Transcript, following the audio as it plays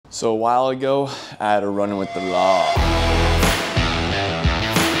So a while ago, I had a run-in with the law.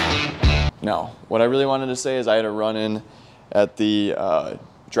 No, what I really wanted to say is I had a run-in at the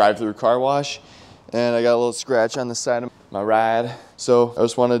drive-through car wash, and I got a little scratch on the side of my ride. So I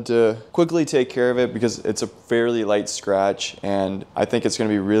just wanted to quickly take care of it because it's a fairly light scratch, and I think it's gonna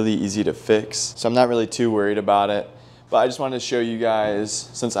be really easy to fix. So I'm not really too worried about it. But I just wanted to show you guys,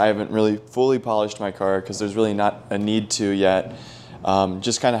 since I haven't really fully polished my car, because there's really not a need to yet,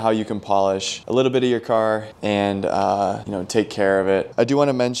 just kind of how you can polish a little bit of your car and take care of it. I do want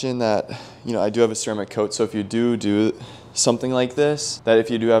to mention that I do have a ceramic coat, so if you do something like this, that if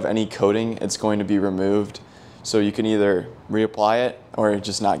you do have any coating, it's going to be removed. So you can either reapply it or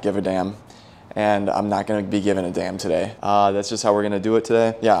just not give a damn. And I'm not gonna be giving a damn today. That's just how we're gonna do it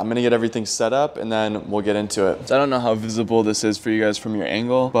today. Yeah, I'm gonna get everything set up and then we'll get into it. So I don't know how visible this is for you guys from your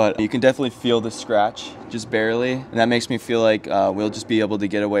angle, but you can definitely feel the scratch, just barely. And that makes me feel like we'll just be able to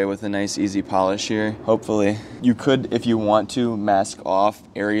get away with a nice easy polish here, hopefully. You could, if you want to, mask off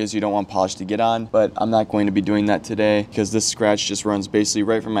areas you don't want polish to get on, but I'm not going to be doing that today because this scratch just runs basically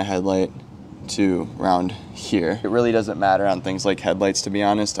right from my headlight to around here. It really doesn't matter on things like headlights, to be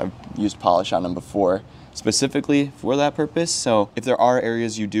honest. I've used polish on them before, specifically for that purpose. So if there are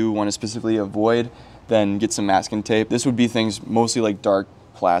areas you do want to specifically avoid, then get some masking tape. This would be things mostly like dark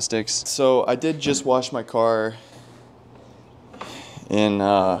plastics. So I did just wash my car in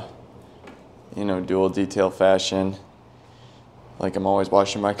dual detail fashion, like I'm always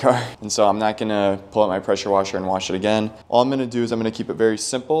washing my car. And so I'm not gonna pull out my pressure washer and wash it again. All I'm gonna do is I'm gonna keep it very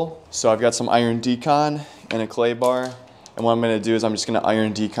simple. So I've got some iron decon and a clay bar. And what I'm gonna do is I'm just gonna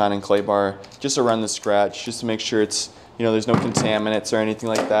iron decon and clay bar just around the scratch, just to make sure it's, there's no contaminants or anything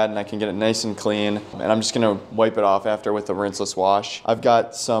like that, and I can get it nice and clean. And I'm just gonna wipe it off after with a rinseless wash. I've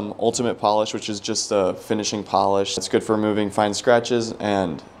got some Ultimate Polish, which is just a finishing polish. It's good for removing fine scratches,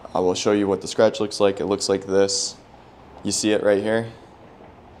 and I will show you what the scratch looks like. It looks like this. You see it right here?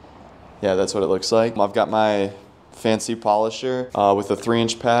 Yeah, that's what it looks like. I've got my fancy polisher with a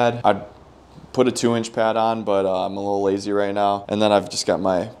 3-inch pad. I'd put a 2-inch pad on, but I'm a little lazy right now. And then I've just got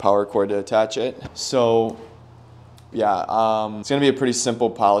my power cord to attach it. So yeah, it's gonna be a pretty simple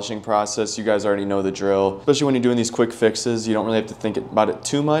polishing process. You guys already know the drill. Especially when you're doing these quick fixes, you don't really have to think about it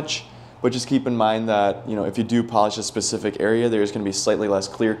too much. But just keep in mind that if you do polish a specific area, there's gonna be slightly less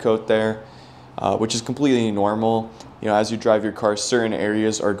clear coat there, which is completely normal. As you drive your car, certain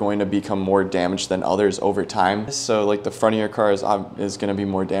areas are going to become more damaged than others over time. So like the front of your car is going to be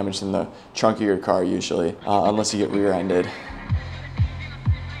more damaged than the trunk of your car usually, unless you get rear-ended.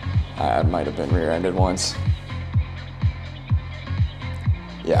 I might have been rear-ended once.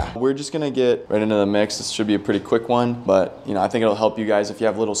 Yeah, we're just gonna get right into the mix. This should be a pretty quick one, but I think it'll help you guys if you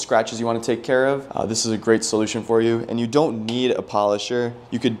have little scratches you want to take care of. This is a great solution for you, and you don't need a polisher.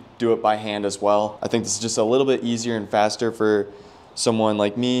 You could do it by hand as well. I think this is just a little bit easier and faster for someone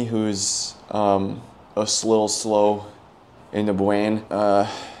like me who's a little slow in the brain. I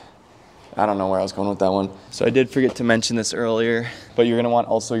don't know where I was going with that one. So I did forget to mention this earlier, but you're gonna want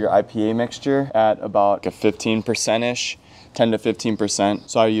also your IPA mixture at about a 15%-ish. 10 to 15%.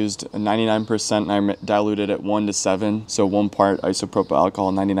 So I used 99% and I diluted it 1 to 7. So 1 part isopropyl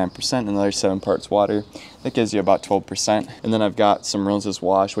alcohol, 99%, and another 7 parts water. That gives you about 12%. And then I've got some rinseless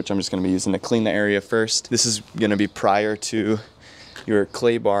wash, which I'm just gonna be using to clean the area first. This is gonna be prior to your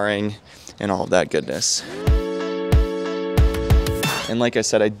clay barring and all of that goodness. And like I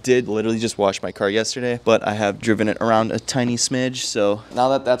said, I did literally just wash my car yesterday, but I have driven it around a tiny smidge. So now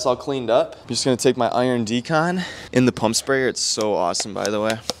that that's all cleaned up, I'm just gonna take my iron decon in the pump sprayer. It's so awesome, by the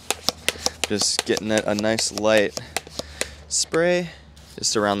way. Just getting it a nice light spray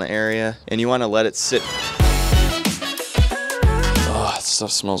just around the area. And you wanna let it sit. Oh, that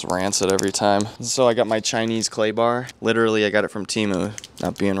stuff smells rancid every time. So I got my Chinese clay bar. Literally, I got it from Temu.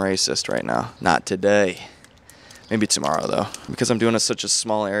 Not being racist right now. Not today. Maybe tomorrow though. Because I'm doing such a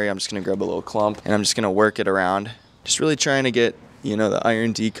small area, I'm just gonna grab a little clump and I'm just gonna work it around. Just really trying to get, the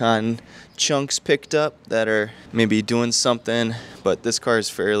iron decon chunks picked up that are maybe doing something, but this car is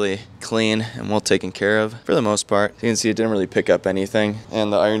fairly clean and well taken care of for the most part. You can see it didn't really pick up anything,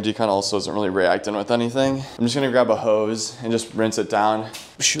 and the iron decon also isn't really reacting with anything. I'm just gonna grab a hose and just rinse it down.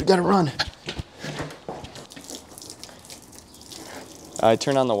 Shoot, gotta run. I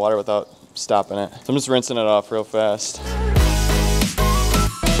turned on the water without stopping it. So I'm just rinsing it off real fast.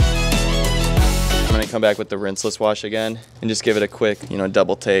 I'm gonna come back with the rinseless wash again and just give it a quick,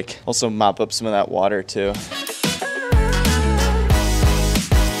 double take. Also mop up some of that water too.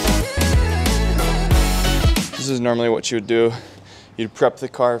 This is normally what you would do. You'd prep the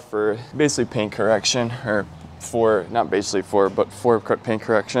car for basically paint correction or for paint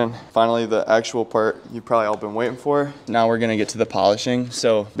correction. Finally, the actual part you've probably all been waiting for. Now we're gonna get to the polishing.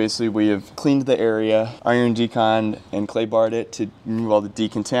 So basically we have cleaned the area, iron deconned and clay barred it to remove all the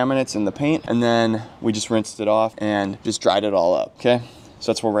decontaminants in the paint. And then we just rinsed it off and just dried it all up, okay?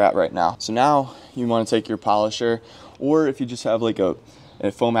 So that's where we're at right now. So now you wanna take your polisher, or if you just have like a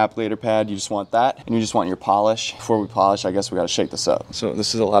foam applicator pad, you just want that, and you just want your polish. Before we polish, I guess we gotta shake this up. So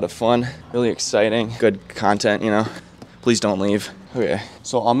this is a lot of fun, really exciting, good content, you know. Please don't leave. Okay,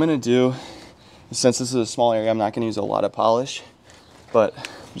 so all I'm gonna do, since this is a small area, I'm not gonna use a lot of polish, but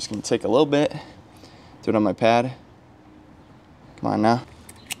I'm just gonna take a little bit, do it on my pad. Come on now.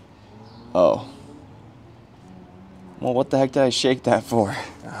 Oh. Well, what the heck did I shake that for?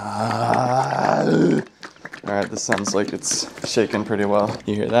 All right, this sounds like it's shaking pretty well.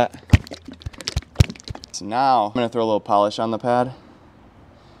 You hear that? So now I'm gonna throw a little polish on the pad.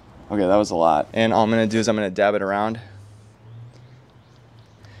 Okay, that was a lot. And all I'm gonna do is I'm gonna dab it around.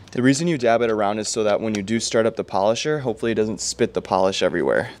 The reason you dab it around is so that when you do start up the polisher, hopefully it doesn't spit the polish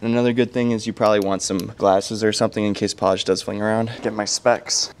everywhere. And another good thing is you probably want some glasses or something in case polish does fling around. Get my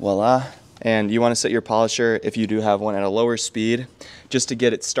specs, voila. And you wanna set your polisher, if you do have one, at a lower speed, just to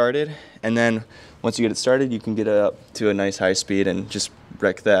get it started. And then once you get it started, you can get it up to a nice high speed and just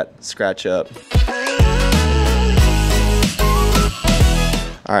wreck that scratch up.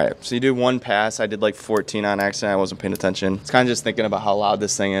 All right, so you do one pass. I did like 14 on accident. I wasn't paying attention. It's kind of just thinking about how loud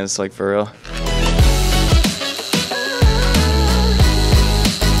this thing is, like for real.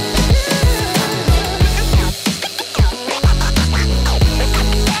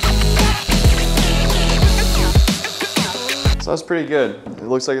 So that's pretty good. It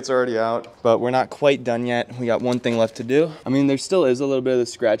looks like it's already out, but we're not quite done yet. We got one thing left to do. I mean, there still is a little bit of the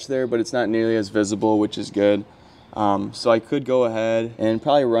scratch there, but it's not nearly as visible, which is good. So I could go ahead and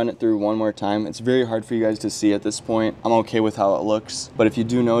probably run it through one more time. It's very hard for you guys to see at this point. I'm okay with how it looks, but if you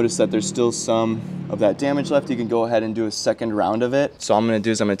do notice that there's still some of that damage left, you can go ahead and do a second round of it. So all I'm gonna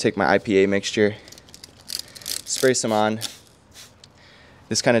do is I'm gonna take my IPA mixture, spray some on.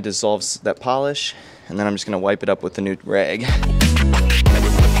 This kind of dissolves that polish, and then I'm just gonna wipe it up with the new rag.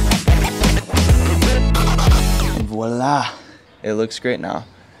 And voila, it looks great now.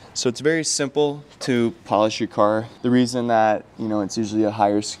 So it's very simple to polish your car. The reason that, you know, it's usually a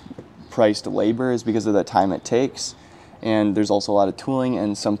higher priced labor is because of the time it takes. And there's also a lot of tooling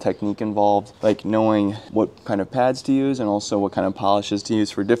and some technique involved, like knowing what kind of pads to use and also what kind of polishes to use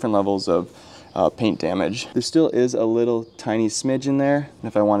for different levels of paint damage. There still is a little tiny smidge in there. And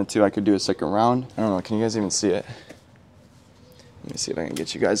if I wanted to, I could do a second round. I don't know, can you guys even see it? Let me see if I can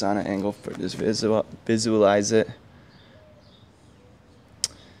get you guys on an angle for just visualize it.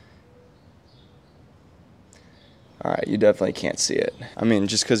 All right, you definitely can't see it. I mean,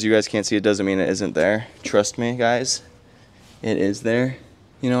 just because you guys can't see it doesn't mean it isn't there. Trust me, guys, it is there.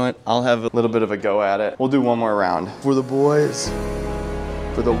 You know what? I'll have a little bit of a go at it. We'll do one more round. For the boys,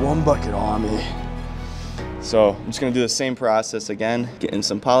 for the One Bucket Army. So I'm just gonna do the same process again, getting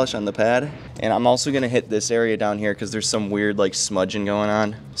some polish on the pad. And I'm also gonna hit this area down here because there's some weird like smudging going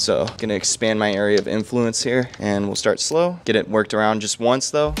on. So I'm gonna expand my area of influence here and we'll start slow. Get it worked around just once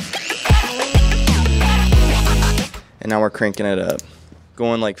though. And now we're cranking it up.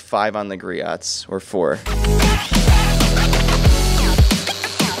 Going like 5 on the griots, or 4.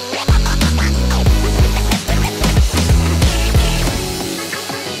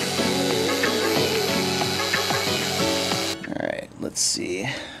 All right, let's see.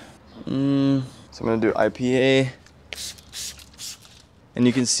 So I'm gonna do IPA. And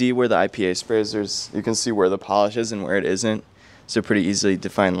you can see where the IPA sprays, you can see where the polish is and where it isn't. It's a pretty easily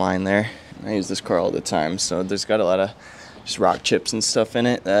defined line there. I use this car all the time, so there's got a lot of just rock chips and stuff in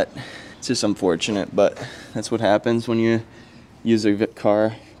it that it's just unfortunate, but that's what happens when you use a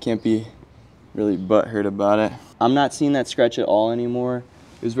car. Can't be really butthurt about it. I'm not seeing that scratch at all anymore.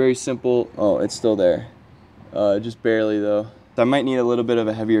 It was very simple. Oh, it's still there. Just barely though. I might need a little bit of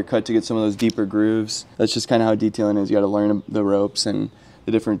a heavier cut to get some of those deeper grooves. That's just kind of how detailing is. You got to learn the ropes and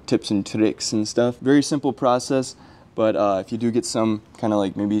the different tips and tricks and stuff. Very simple process. But if you do get some kind of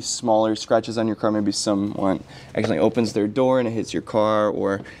like maybe smaller scratches on your car, maybe someone actually opens their door and it hits your car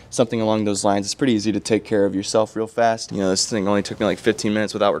or something along those lines, it's pretty easy to take care of yourself real fast. You know, this thing only took me like 15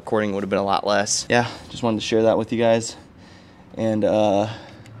 minutes without recording. It would have been a lot less. Yeah, just wanted to share that with you guys. And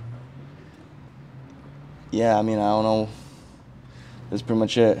yeah, I mean, I don't know. That's pretty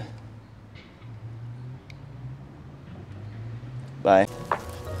much it. Bye.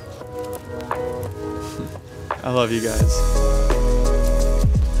 I love you guys.